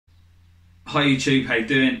Hi YouTube, how you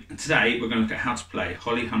doing? And today we're going to look at how to play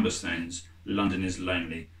Holly Humberstone's London is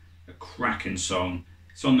Lonely, a cracking song.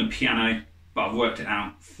 It's on the piano, but I've worked it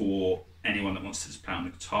out for anyone that wants to just play on the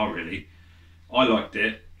guitar really. I liked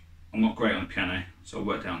it. I'm not great on the piano, so I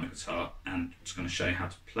worked it out on the guitar and I'm just going to show you how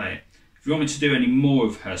to play it. If you want me to do any more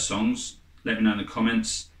of her songs, let me know in the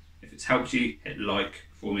comments. If it's helped you, hit like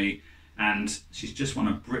for me. And she's just won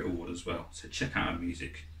a Brit Award as well, so check out her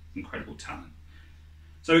music. Incredible talent.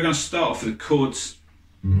 So we're going to start off with the chords: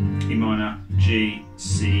 E minor, G,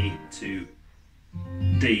 C to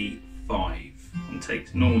D5. I'm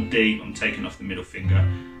taking normal D, I'm taking off the middle finger.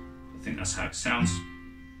 I think that's how it sounds.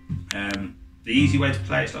 The easy way to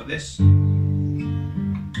play it's like this.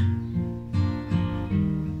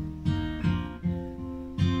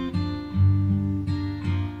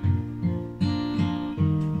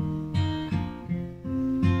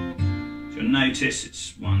 Notice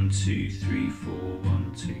it's 1, 2, 3, 4,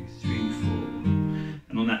 1, 2, 3, 4,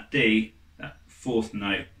 and on that D, that fourth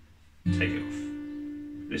note, take it off.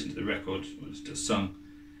 Listen to the record or listen to the song,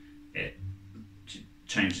 it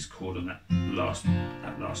changes chord on that last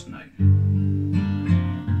note.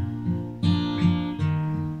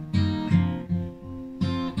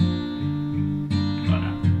 Like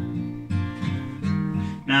that.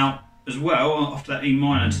 Now, as well, after that E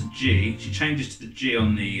minor to G, she changes to the G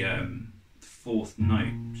on the fourth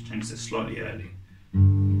note. She changes it slightly early.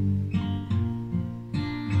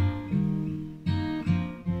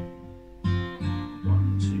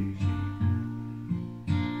 1, 2,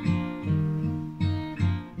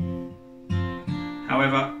 3.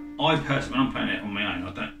 However, I personally, when I'm playing it on my own, I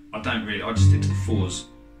just stick to the fours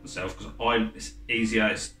myself because it's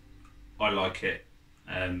easier. I like it,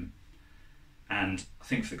 and I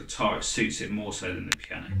think for the guitar it suits it more so than the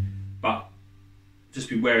piano. But just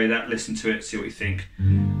be wary of that, listen to it, see what you think.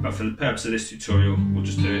 But for the purpose of this tutorial, we'll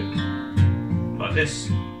just do it like this.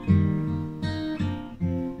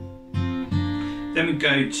 Then we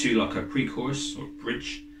go to like a pre-chorus or a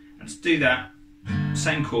bridge, and to do that,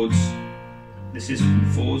 same chords. This is from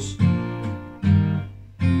fours,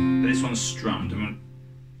 but this one's strummed.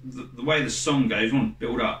 The way the song goes, I want to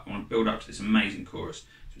build up. I want to build up to this amazing chorus.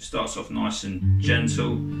 So it starts off nice and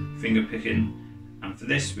gentle, finger picking, and for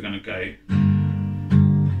this we're going to go.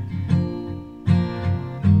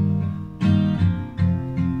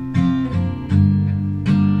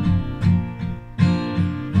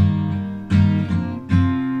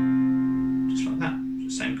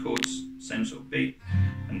 Same sort of beat,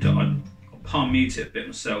 and I'll palm mute it a bit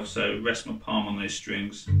myself, so rest my palm on those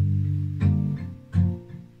strings.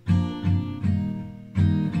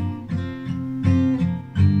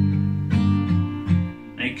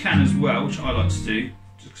 Now you can as well, which I like to do,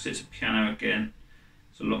 just because it's a piano again,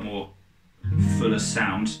 it's a lot more fuller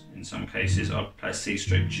sound in some cases. I'll play a C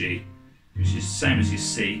stroke G, which is the same as your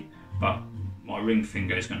C, but my ring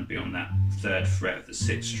finger is going to be on that 3rd fret of the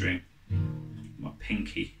 6th string, my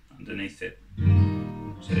pinky underneath it.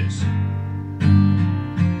 So it's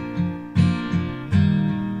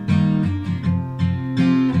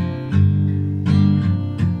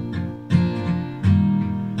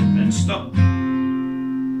then stop,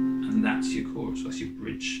 and that's your chorus. That's your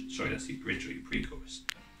bridge. Sorry, that's your bridge or your pre-chorus.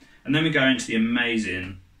 And then we go into the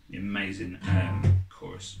amazing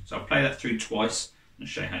chorus. So I'll play that through twice and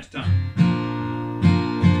show you how it's done.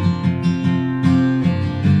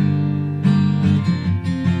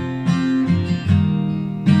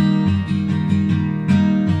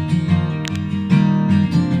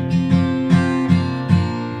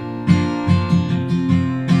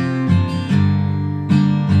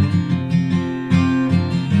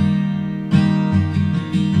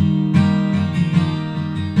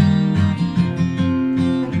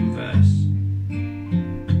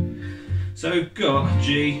 So we've got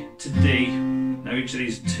G to D. Now each of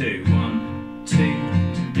these are 2. 1, 2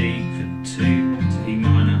 to D for 2, to E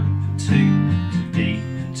minor for 2, to D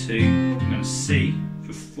for 2. I'm going to C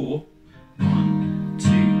for 4. 1, 2,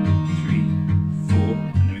 3, 4.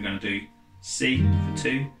 And then we're going to do C for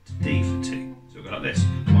 2, to D for 2. So we've got like this.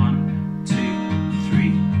 1, 2,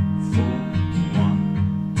 3, 4.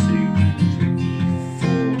 1, 2, 3, 4.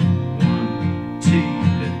 1, 2.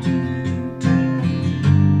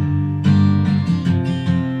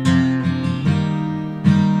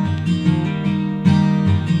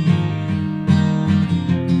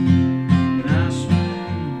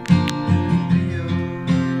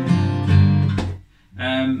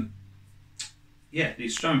 Yeah, the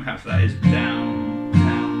strumming pattern for that is down,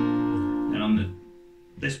 down, and on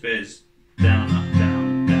this bit is down, up,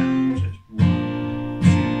 down, down. So it's 1, 2,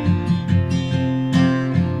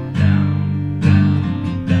 down,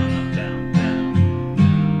 down, down, up, down, down,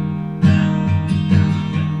 down, down,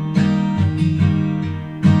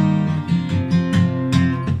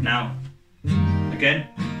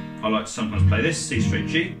 sometimes play this, C straight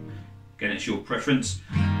G. Again, it's your preference.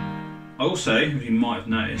 I also, if you might have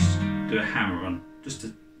noticed, do a hammer on, just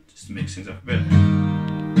to mix things up a bit.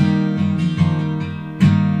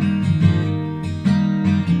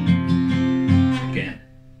 Again,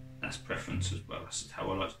 that's preference as well. That's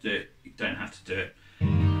how I like to do it. You don't have to do it.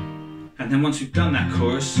 And then once we've done that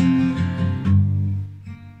chorus,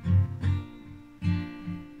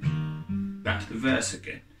 back to the verse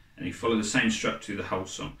again, and you follow the same structure through the whole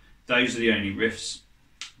song. Those are the only riffs.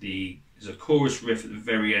 There's a chorus riff at the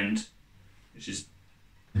very end, which is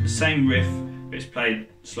the same riff, but it's played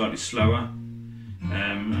slightly slower.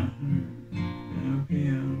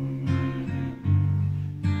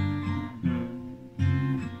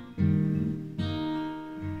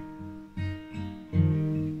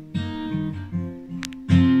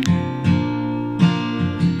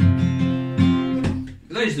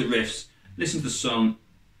 Those are the riffs. Listen to the song,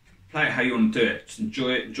 play it how you want to do it. Just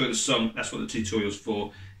enjoy it, enjoy the song. That's what the tutorial's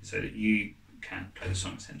for, so that you can play the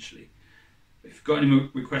song essentially. If you've got any more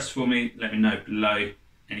requests for me, let me know below.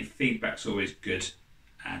 Any feedback's always good,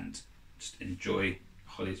 and just enjoy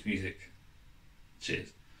Holly's music.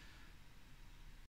 Cheers.